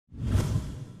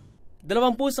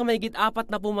20 sa mahigit 40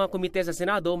 mga komite sa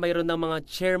Senado mayroon ng mga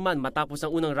chairman matapos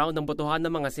ang unang round ng botohan ng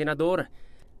mga senador.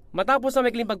 Matapos ang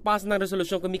maikling pagpasa ng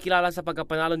resolusyong kumikilala sa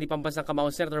pagkapanalo ni pambansang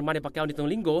kamao Senador Manny Pacquiao nitong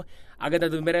Linggo, agad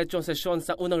na dumiretso ang sesyon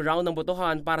sa unang round ng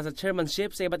botohan para sa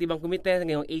chairmanship sa iba't ibang komite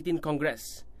ngayong 18th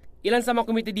Congress. Ilan sa mga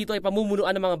komite dito ay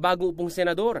pamumunuan ng mga bagong upong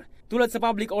senador. Tulad sa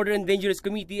Public Order and Dangerous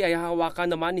Committee ay hahawakan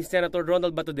naman ni Senator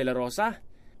Ronald Bato de la Rosa.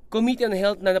 Committee on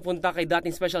Health na napunta kay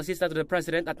dating Special Assistant to the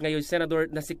President at ngayon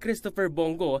Senador na si Christopher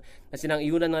Bongo na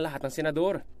sinang-iunan ng lahat ng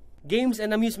senador. Games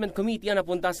and Amusement Committee ang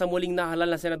napunta sa muling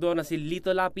nahalal na senador na si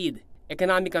Lito Lapid.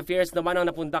 Economic Affairs naman ang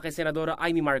napunta kay Senadora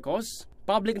Amy Marcos.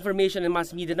 Public Information and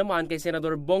Mass Media naman kay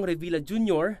Senador Bong Revilla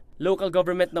Jr. Local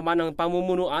Government naman ang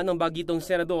pamumunuan ng bagitong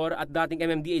senador at dating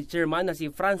MMDA Chairman na si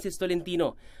Francis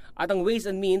Tolentino. At ang Ways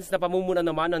and Means na pamumunuan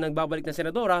naman ang nagbabalik na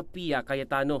Senadora Pia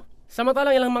Cayetano.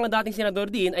 Samantalang ilang mga dating senador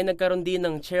din ay nagkaroon din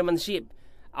ng chairmanship.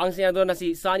 Ang senador na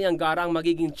si Sani Angara ang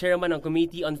magiging chairman ng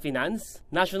Committee on Finance.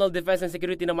 National Defense and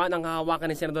Security naman ang hahawakan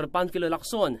ni Senador Panfilo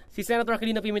Lacson. Si Senator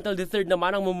Aquilino Pimentel III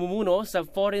naman ang mumumuno sa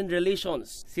Foreign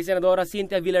Relations. Si Senadora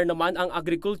Cynthia Villar naman ang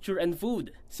Agriculture and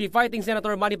Food. Si Fighting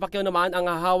Senator Manny Pacquiao naman ang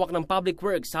hahawak ng Public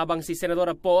Works habang si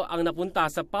Senadora Po ang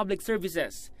napunta sa Public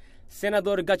Services.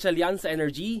 Senador Gatchalian sa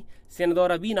Energy,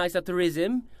 Senadora Binay sa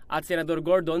Tourism at Senador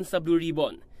Gordon sa Blue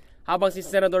Ribbon. Habang si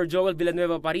Senador Joel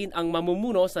Villanueva pa rin ang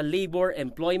mamumuno sa Labor,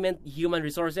 Employment, Human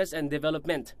Resources and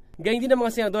Development. Gayun din ang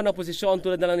mga senador na posisyon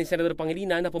tulad na lang ni Senador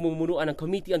Pangilinan na pamumunuan ng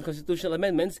Committee on Constitutional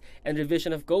Amendments and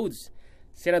Revision of Codes.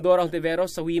 Senadora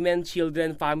Ontiveros sa Women,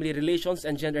 Children, Family Relations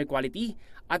and Gender Equality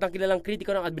at ang kilalang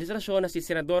kritiko ng administrasyon na si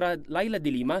Senadora Laila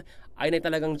de Lima ay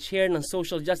talagang chair ng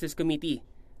Social Justice Committee.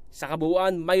 Sa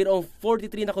kabuuan, mayroong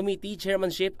 43 na committee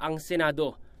chairmanship ang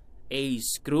Senado.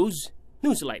 Ace Cruz,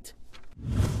 Newslight.